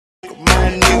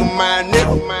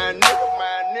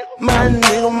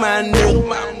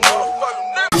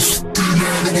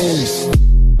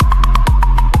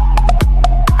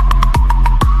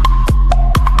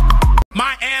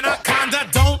My anaconda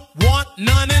don't want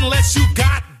none unless you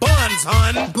got buns,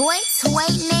 hun. Boy, toy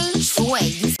named Troy.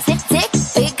 You tick,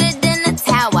 bigger than a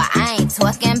tower. I ain't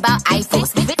talking about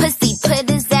Eiffels. Pussy put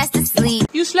his ass to sleep.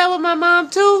 You slept with my mom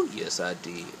too? Yes, I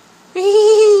did.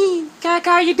 Can I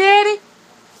call you daddy?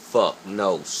 Fuck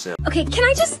no, Sim. Okay, can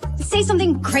I just say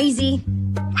something crazy?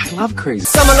 I love crazy.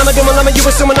 You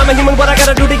assuming I'm a human, what I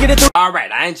gotta do to get it through?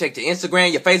 Alright, I ain't checked your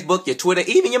Instagram, your Facebook, your Twitter,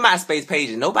 even your MySpace page,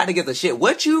 and nobody gives a shit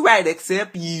what you write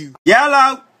except you.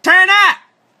 Yellow, turn up!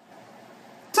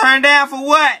 Turn down for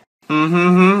what?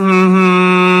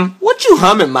 What you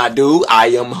humming, my dude? I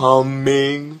am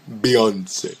humming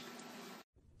Beyonce.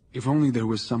 If only there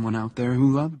was someone out there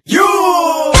who loved You!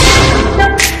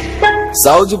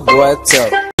 Soldier boy,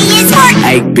 tough.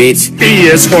 Hey, bitch.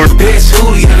 Bitch,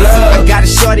 who you love? Got a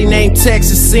shorty named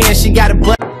Texas, saying she got a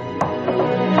butt.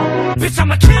 Bitch,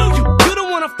 I'ma kill you. You don't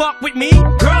wanna fuck with me.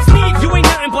 Girls need you ain't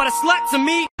nothing but a slut to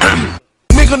me.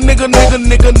 Nigga.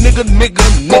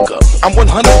 I'm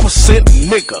 100%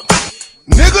 nigga.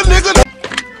 Nigga.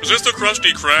 Is this the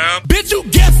Krusty Krab? Bitch, you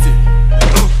guessed it.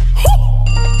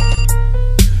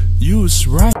 You was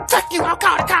right. Fuck you, I'll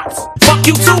call the cops. Fuck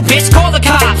you too, bitch, call the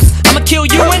cops. I'ma kill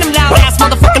you and them loud ass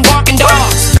motherfucking barking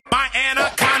dogs. My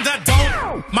anaconda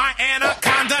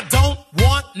don't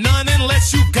want none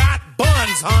unless you got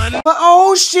buns, hun. But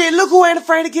oh shit, look who ain't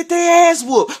afraid to get their ass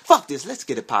whooped. Fuck this, let's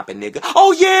get it poppin', nigga.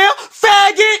 Oh yeah,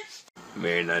 faggot!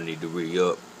 Man, I need to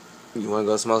re-up. You wanna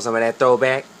go smoke some of that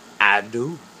throwback? I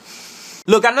do.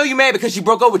 Look, I know you mad because she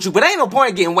broke up with you, but ain't no point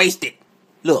in getting wasted.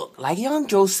 Look, like Young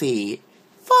Joe said,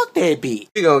 fuck that bitch.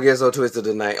 We gonna get so twisted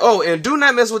tonight. Oh, and do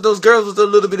not mess with those girls with a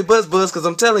little bitty buzz, cause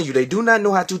I'm telling you, they do not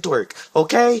know how to twerk,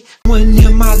 okay? When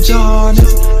in my Jordan,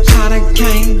 kinda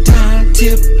came down,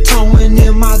 tiptoeing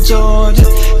in my Jordan.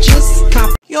 Just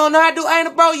cop. You don't know how to do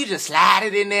anal, bro? You just slide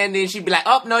it in there and then she be like,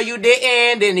 oh, no, you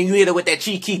didn't. Then you hit her with that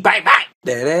cheeky bite.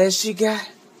 That ass she got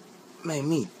made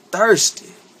me thirsty.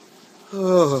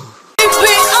 Oh.